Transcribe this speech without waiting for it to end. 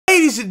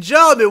Ladies and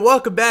gentlemen,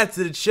 welcome back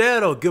to the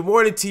channel. Good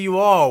morning to you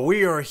all.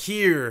 We are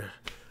here.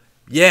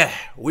 Yeah,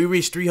 we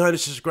reached 300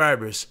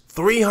 subscribers.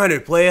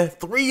 300, player.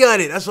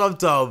 300. That's what I'm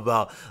talking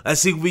about.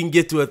 Let's see if we can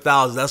get to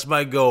 1,000. That's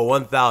my goal,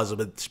 1,000.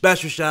 But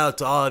special shout out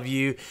to all of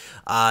you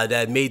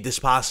that made this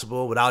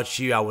possible. Without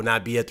you, I would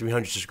not be at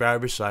 300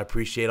 subscribers. So I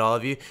appreciate all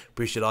of you.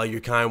 Appreciate all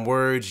your kind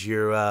words,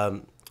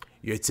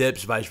 your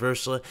tips, vice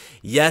versa.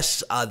 Yes,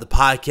 the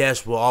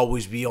podcast will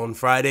always be on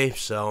Friday.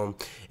 So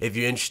if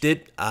you're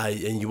interested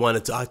and you want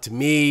to talk to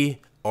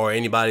me or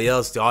anybody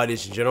else, the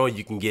audience in general,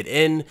 you can get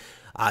in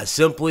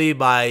simply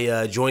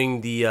by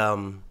joining the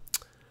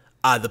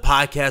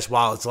podcast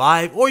while it's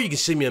live, or you can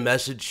send me a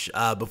message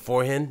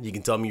beforehand. You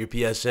can tell me your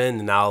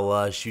PSN, and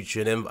I'll shoot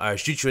you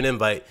an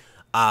invite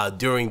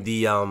during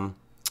the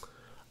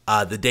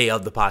day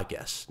of the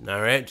podcast.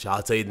 All right, so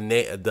I'll tell you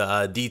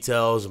the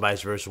details and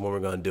vice versa when we're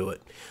going to do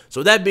it.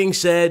 So with that being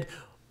said,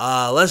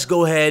 let's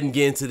go ahead and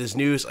get into this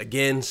news.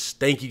 Again,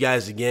 thank you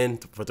guys again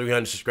for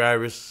 300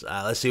 subscribers.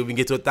 Let's see if we can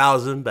get to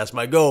 1,000. That's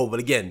my goal. But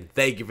again,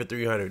 thank you for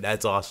 300.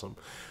 That's awesome.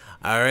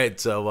 All right,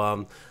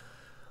 so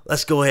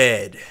let's go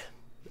ahead.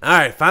 All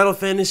right, Final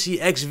Fantasy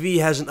XV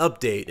has an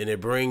update, and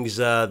it brings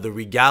the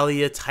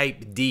Regalia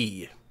Type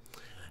D,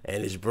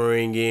 and it's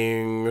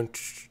bringing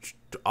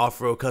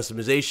off-road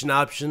customization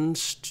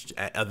options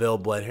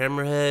available at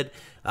Hammerhead.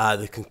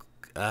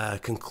 The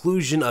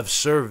conclusion of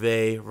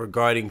survey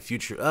regarding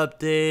future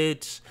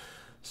updates.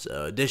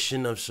 So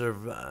addition of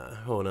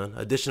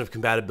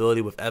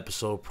compatibility with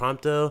Episode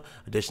Prompto,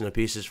 addition of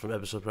pieces from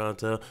Episode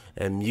Prompto,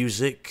 and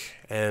music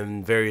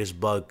and various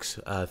bugs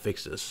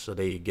fixes. So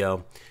there you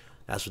go.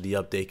 That's what the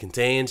update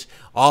contains.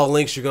 All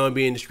links are going to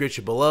be in the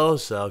description below,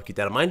 so keep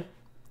that in mind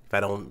if I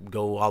don't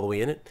go all the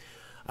way in it.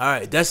 All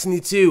right, Destiny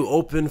 2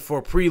 open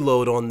for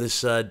preload on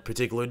this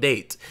particular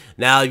date.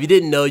 Now, if you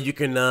didn't know, you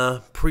can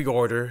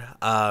pre-order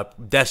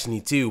Destiny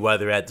 2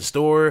 whether at the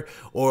store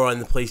or on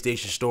the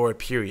PlayStation Store.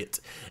 Period.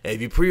 And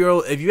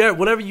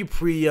whenever you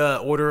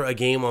pre-order a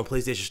game on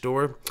PlayStation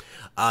Store,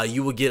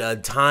 you will get a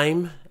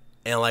time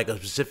and like a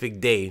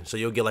specific day. So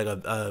you'll get like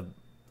a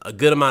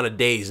good amount of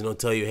days, and it'll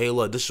tell you, hey,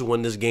 look, this is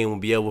when this game will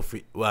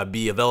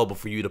be available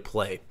for you to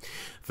play.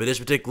 For this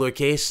particular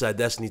case,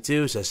 Destiny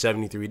 2 says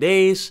 73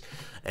 days.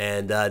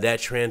 And that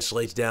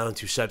translates down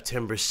to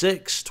September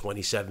 6,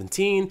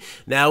 2017.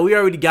 Now, we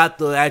already got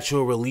the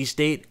actual release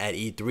date at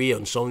E3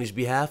 on Sony's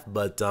behalf,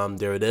 but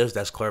there it is.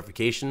 That's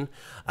clarification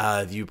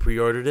if you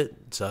pre-ordered it.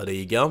 So there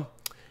you go.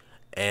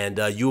 And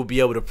you will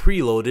be able to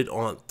preload it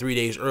on 3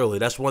 days early.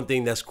 That's one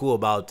thing that's cool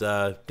about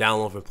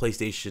downloading from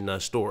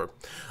PlayStation Store.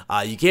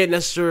 You can't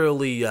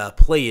necessarily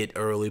play it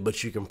early,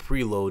 but you can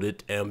preload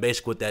it. And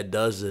basically what that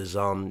does is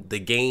the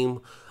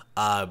game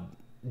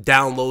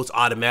downloads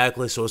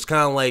automatically, so it's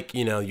kind of like,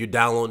 you know, you're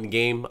downloading the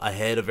game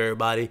ahead of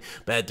everybody,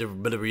 but the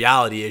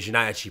reality is you're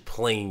not actually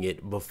playing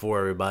it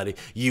before everybody.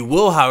 You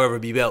will, however,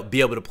 be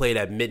able to play it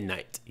at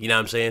midnight, you know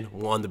what I'm saying,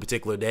 on the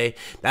particular day.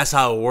 That's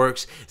how it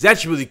works. It's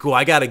actually really cool.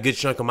 I got a good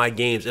chunk of my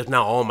games, if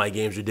not all my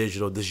games, are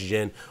digital this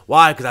gen.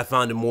 Why? Because I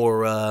found it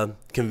more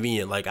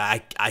convenient. Like,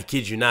 I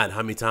kid you not,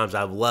 how many times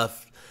I've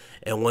left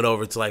and went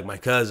over to like my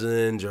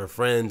cousins or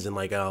friends, and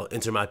like I'll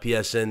enter my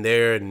PSN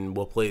there and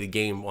we'll play the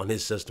game on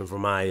his system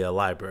from my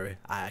library.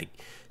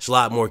 It's a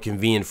lot more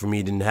convenient for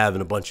me than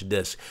having a bunch of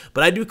discs.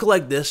 But I do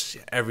collect discs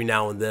every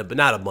now and then, but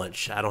not a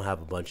bunch. I don't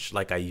have a bunch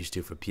like I used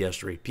to for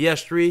PS3.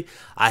 PS3,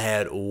 I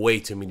had way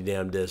too many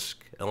damn discs.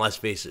 And let's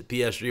face it,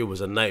 PS3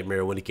 was a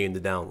nightmare when it came to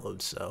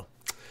downloads. So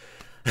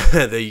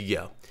there you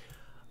go.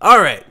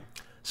 All right.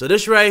 So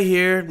this right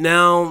here,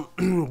 now,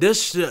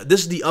 this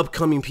is the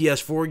upcoming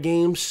PS4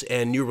 games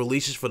and new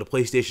releases for the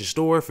PlayStation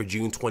Store for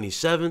June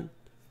 27th,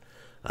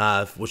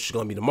 which is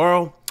going to be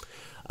tomorrow,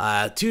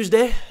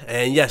 Tuesday.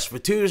 And yes, for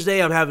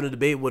Tuesday, I'm having a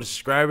debate with a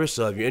subscriber,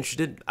 so if you're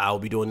interested, I'll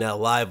be doing that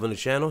live on the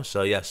channel.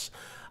 So yes,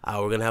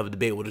 we're going to have a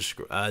debate with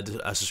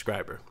a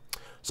subscriber.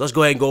 So let's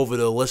go ahead and go over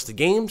the list of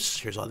games.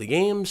 Here's all the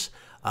games.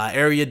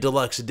 Area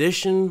Deluxe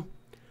Edition,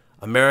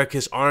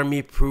 America's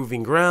Army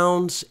Proving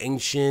Grounds,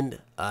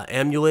 Ancient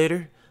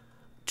Emulator.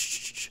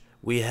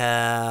 We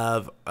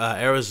have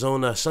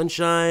Arizona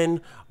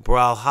Sunshine,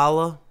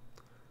 Brawlhalla,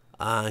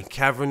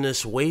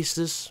 Cavernous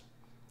Wastes,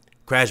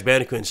 Crash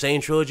Bandicoot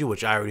Insane Trilogy,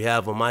 which I already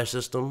have on my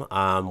system.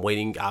 I'm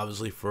waiting,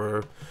 obviously,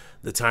 for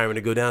the timer to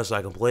go down so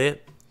I can play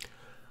it.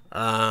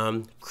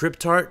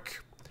 Cryptarch,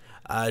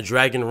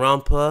 Dragon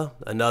Rampa,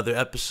 another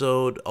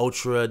episode,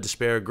 Ultra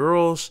Despair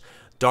Girls,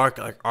 Dark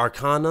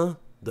Arcana,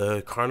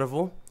 The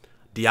Carnival,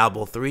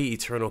 Diablo 3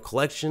 Eternal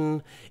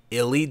Collection,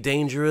 Elite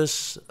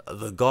Dangerous,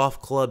 The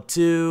Golf Club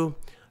 2,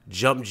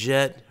 Jump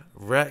Jet,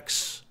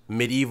 Rex,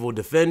 Medieval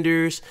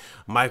Defenders,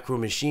 Micro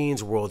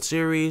Machines World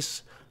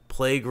Series,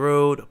 Plague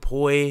Road,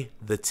 Poi,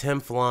 The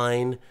 10th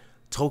Line,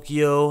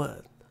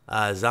 Tokyo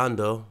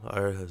Xanadu,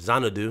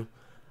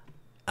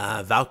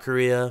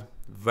 Valkyria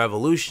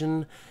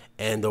Revolution,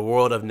 and The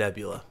World of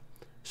Nebula.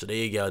 So there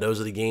you go.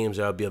 Those are the games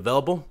that will be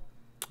available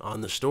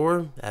on the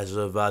store as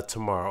of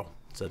tomorrow.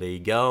 So there you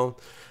go.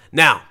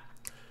 Now,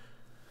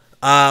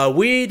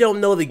 We don't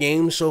know the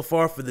game so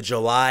far for the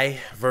July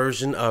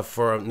version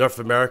for North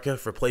America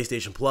for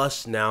PlayStation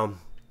Plus. Now,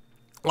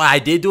 well, I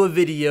did do a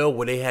video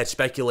where they had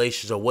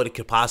speculations of what it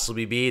could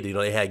possibly be. You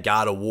know, they had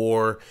God of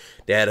War,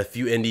 they had a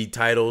few indie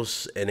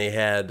titles, and they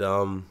had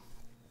I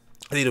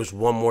think there was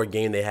one more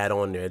game they had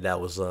on there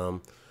that was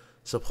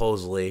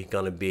supposedly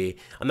gonna be.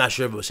 I'm not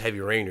sure if it was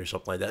Heavy Rain or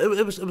something like that.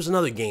 It was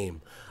another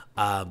game,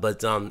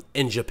 but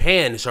in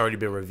Japan it's already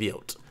been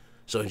revealed.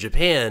 So in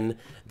Japan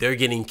they're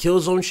getting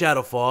Killzone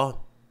Shadowfall,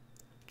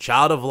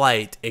 Child of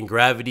Light, and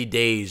Gravity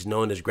Days,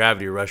 known as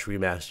Gravity Rush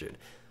Remastered.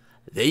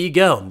 There you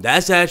go.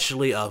 That's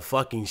actually a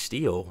fucking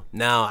steal.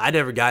 Now, I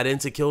never got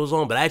into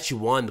Killzone, but I actually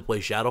wanted to play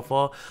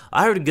Shadowfall.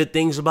 I heard good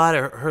things about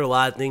it. Heard a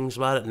lot of things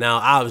about it. Now,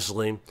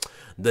 obviously,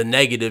 the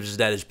negatives is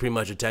that it's pretty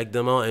much a tech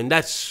demo, and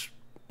that's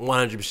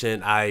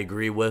 100% I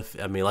agree with.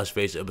 I mean, let's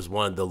face it, it was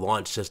one of the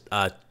launch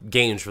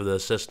games for the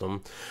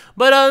system.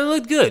 But it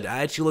looked good. I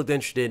actually looked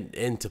interested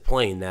into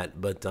playing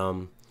that, but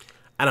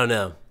I don't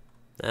know.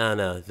 I don't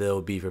know if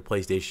it'll be for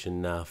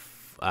PlayStation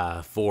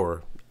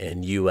 4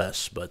 in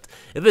US, but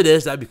if it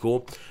is, that'd be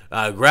cool.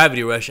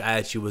 Gravity Rush I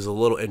actually was a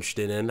little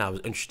interested in. I was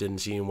interested in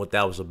seeing what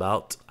that was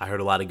about. I heard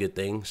a lot of good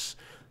things,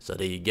 so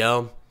there you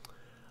go.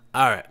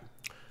 Alright,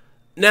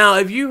 now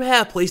if you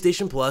have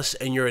PlayStation Plus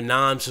and you're a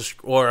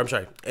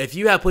if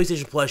you have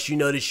PlayStation Plus, you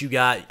know that you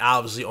got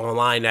obviously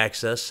online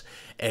access,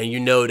 and you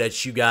know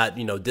that you got,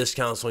 you know,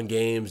 discounts on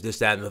games, this,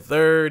 that, and the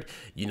third.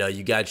 You know,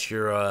 you got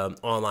your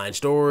online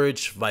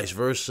storage, vice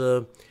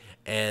versa,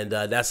 and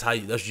that's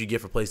what you get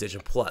for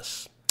PlayStation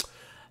Plus.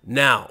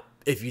 Now,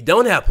 if you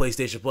don't have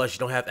PlayStation Plus, you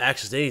don't have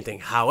access to anything.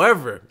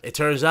 However, it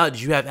turns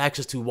out you have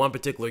access to one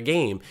particular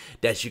game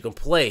that you can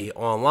play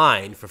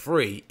online for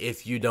free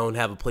if you don't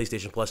have a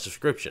PlayStation Plus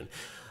subscription.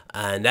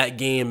 And that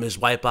game is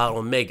Wipeout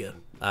Omega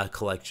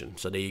Collection.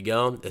 So there you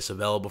go. It's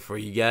available for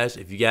you guys.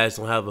 If you guys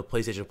don't have a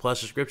PlayStation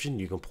Plus subscription,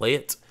 you can play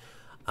it.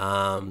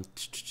 There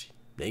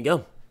you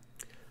go.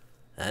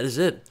 That is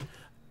it.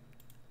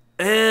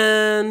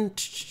 And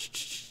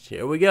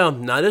here we go.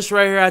 Now, this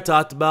right here I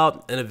talked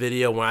about in a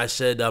video when I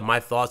said my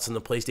thoughts on the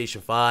PlayStation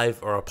 5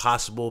 or a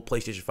possible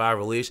PlayStation 5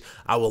 release.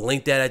 I will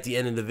link that at the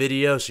end of the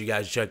video so you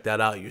guys check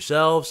that out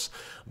yourselves.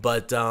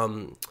 But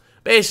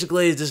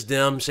basically, it's just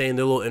them saying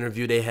their little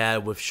interview they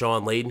had with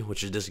Shawn Layden,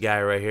 which is this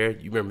guy right here.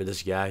 You remember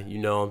this guy. You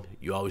know him.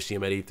 You always see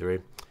him at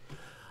E3.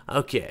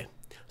 Okay.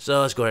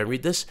 So let's go ahead and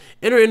read this.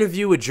 In an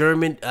interview with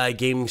German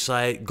gaming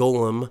site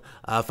Golem,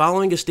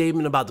 following a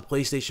statement about the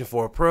PlayStation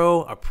 4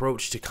 Pro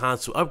approach to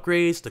console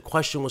upgrades, the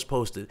question was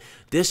posted.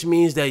 This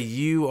means that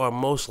you are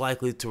most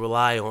likely to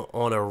rely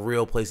on a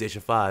real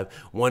PlayStation 5,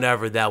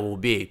 whenever that will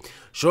be.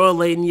 Shawn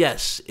Layden,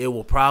 yes, it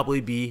will probably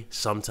be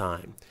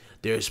sometime.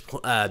 There's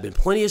been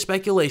plenty of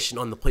speculation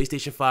on the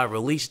PlayStation 5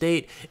 release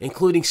date,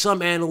 including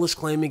some analysts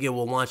claiming it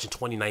will launch in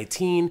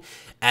 2019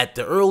 at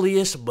the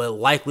earliest, but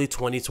likely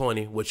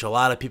 2020, which a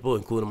lot of people,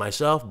 including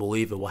myself,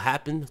 believe it will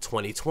happen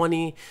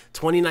 2020.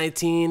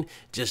 2019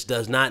 just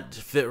does not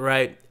fit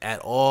right at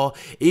all,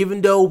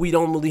 even though we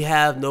don't really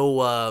have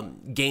no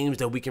games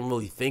that we can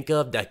really think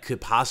of that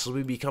could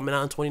possibly be coming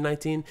out in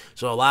 2019.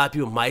 So a lot of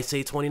people might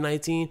say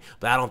 2019,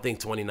 but I don't think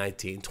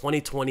 2019.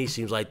 2020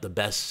 seems like the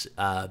best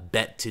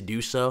bet to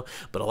do so.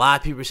 But a lot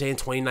of people are saying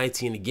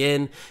 2019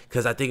 again,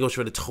 because I think it was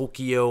for the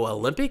Tokyo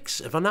Olympics,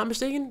 if I'm not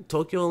mistaken,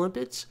 Tokyo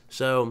Olympics.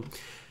 So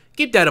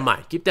keep that in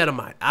mind. Keep that in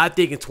mind. I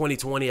think in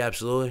 2020,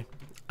 absolutely.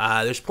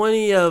 There's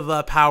plenty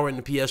of power in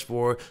the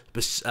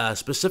PS4,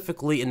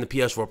 specifically in the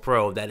PS4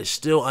 Pro, that is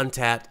still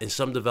untapped, and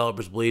some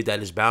developers believe that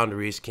its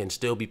boundaries can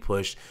still be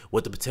pushed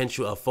with the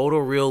potential of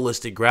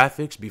photorealistic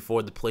graphics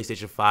before the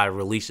PlayStation 5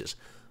 releases.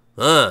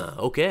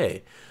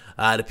 Okay.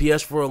 The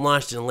PS4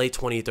 launched in late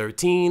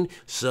 2013,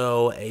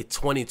 so a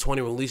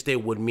 2020 release date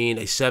would mean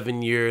a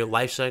 7-year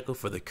life cycle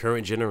for the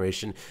current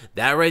generation.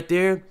 That right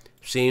there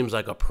seems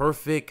like a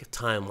perfect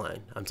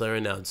timeline. I'm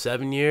telling you right now,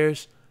 7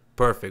 years,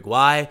 perfect.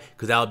 Why?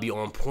 Because that would be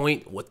on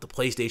point with the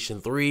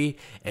PlayStation 3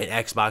 and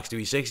Xbox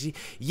 360.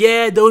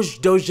 Yeah, those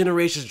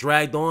generations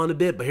dragged on a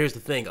bit, but here's the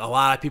thing. A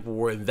lot of people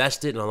were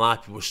invested, and a lot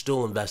of people were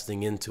still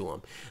investing into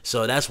them.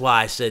 So that's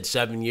why I said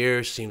 7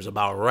 years seems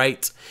about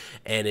right,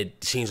 and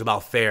it seems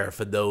about fair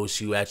for those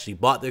who actually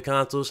bought their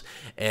consoles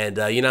and,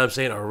 you know what I'm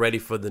saying, are ready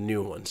for the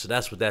new one. So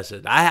that's what that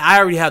said. I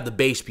already have the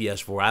base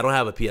PS4. I don't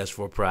have a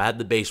PS4 Pro. I had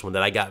the base one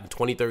that I got in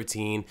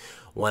 2013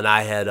 when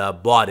I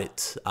had bought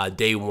it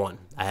day one.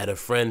 I had a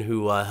friend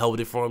who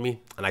held it for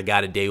me, and I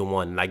got it day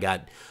one. And I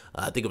got,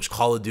 I think it was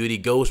Call of Duty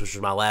Ghost, which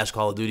was my last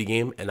Call of Duty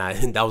game, and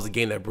that was the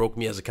game that broke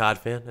me as a COD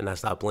fan, and I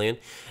stopped playing.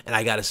 And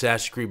I got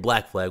Assassin's Creed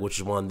Black Flag, which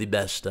is one of the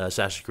best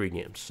Assassin's Creed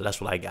games. So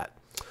that's what I got.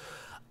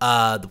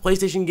 The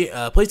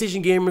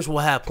PlayStation gamers will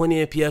have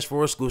plenty of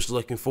PS4 exclusives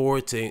looking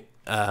forward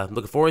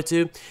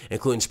to,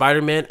 including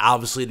Spider-Man,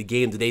 obviously the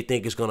game that they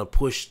think is going to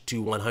push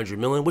to 100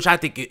 million, which I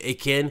think it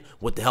can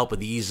with the help of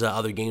these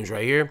other games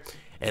right here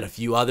and a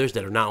few others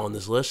that are not on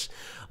this list.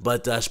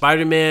 But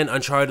Spider-Man,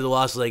 Uncharted: The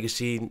Lost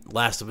Legacy,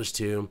 Last of Us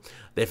 2,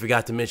 they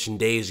forgot to mention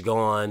Days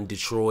Gone,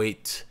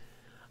 Detroit,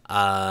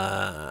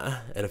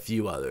 and a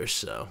few others.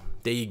 So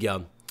there you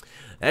go.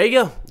 there you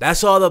go.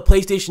 That's all the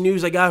PlayStation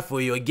news I got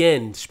for you.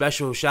 Again,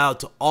 special shout out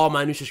to all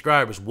my new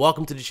subscribers.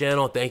 Welcome to the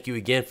channel. Thank you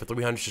again for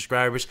 300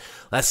 subscribers.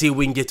 Let's see if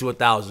we can get to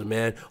 1,000,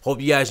 man. Hope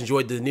you guys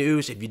enjoyed the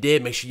news. If you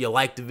did, make sure you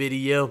like the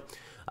video.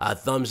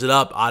 Thumbs it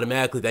up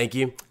automatically. Thank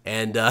you.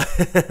 And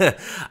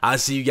I'll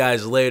see you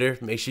guys later.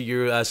 Make sure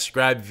you're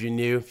subscribed if you're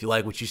new, if you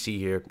like what you see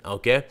here.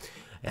 Okay?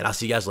 And I'll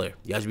see you guys later.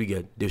 You guys be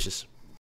good. Deuces.